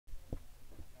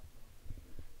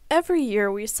Every year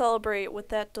we celebrate with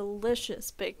that delicious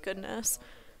baked goodness.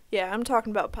 Yeah, I'm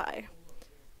talking about pie.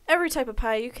 Every type of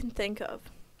pie you can think of.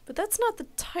 But that's not the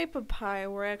type of pie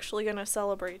we're actually going to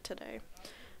celebrate today.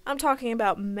 I'm talking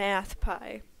about math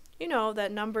pie. You know,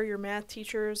 that number your math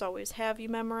teachers always have you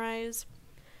memorize.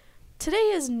 Today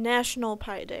is National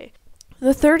Pie Day,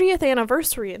 the 30th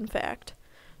anniversary, in fact.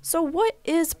 So, what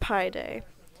is Pi Day?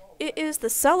 It is the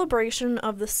celebration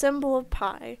of the symbol of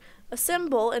pi, a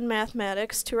symbol in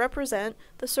mathematics to represent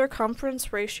the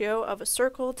circumference ratio of a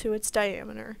circle to its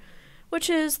diameter, which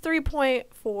is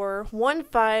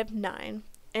 3.4159,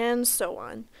 and so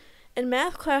on. And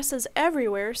math classes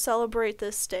everywhere celebrate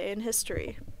this day in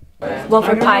history. Well,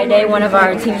 for Pie Day, one of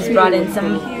our teams brought in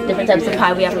some different types of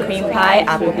pie. We have cream pie,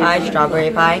 apple pie,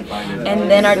 strawberry pie, and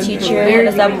then our teacher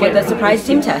is up with a surprise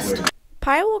team test.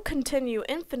 Pi will continue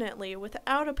infinitely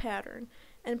without a pattern,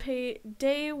 and Pi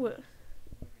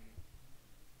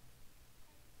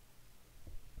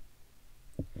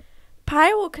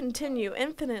will continue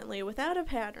infinitely without a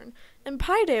pattern, and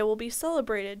Pi Day will be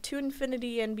celebrated to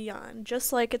infinity and beyond,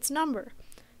 just like its number.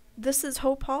 This is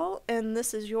Hope Hall, and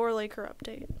this is your Laker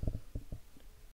Update.